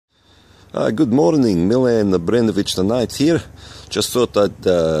Good morning, Milan Obrenović IX here. Just thought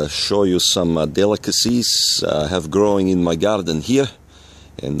I'd show you some delicacies I have growing in my garden here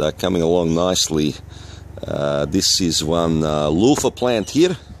and coming along nicely. This is one Luffa plant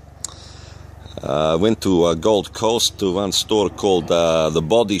here. I went to Gold Coast to one store called The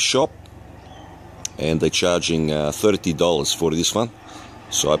Body Shop, and they're charging $30 for this one.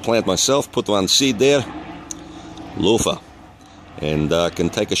 So I plant myself, put one seed there, Luffa, and I can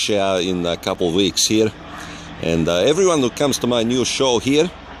take a shower in a couple of weeks here. And everyone who comes to my new show here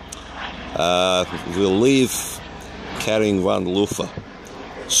will leave carrying one Luffa.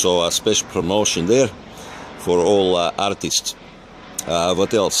 So a special promotion there for all artists.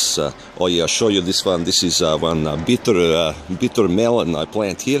 What else? Oh yeah, I'll show you this one. This is one bitter melon I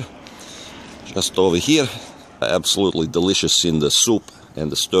plant here, just over here. Absolutely delicious in the soup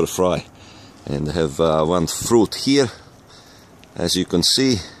and the stir fry. And I have one fruit here, as you can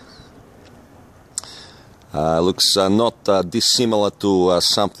see. Looks not dissimilar to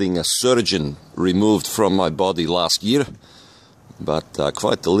something a surgeon removed from my body last year, but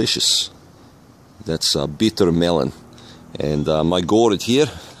quite delicious. That's a bitter melon. And my gourd here,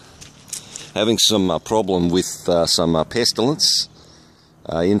 having some problem with some pestilence,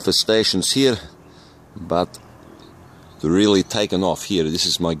 infestations here, but they're really taken off here. This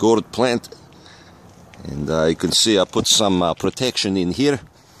is my gourd plant, and you can see I put some protection in here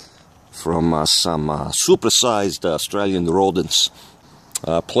from some supersized Australian rodents.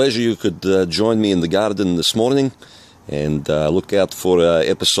 Pleasure you could join me in the garden this morning, and look out for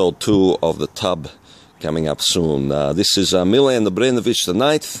episode 2 of The Tub coming up soon. This is Milan Obrenović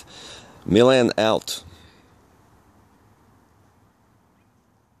IX. Milan out.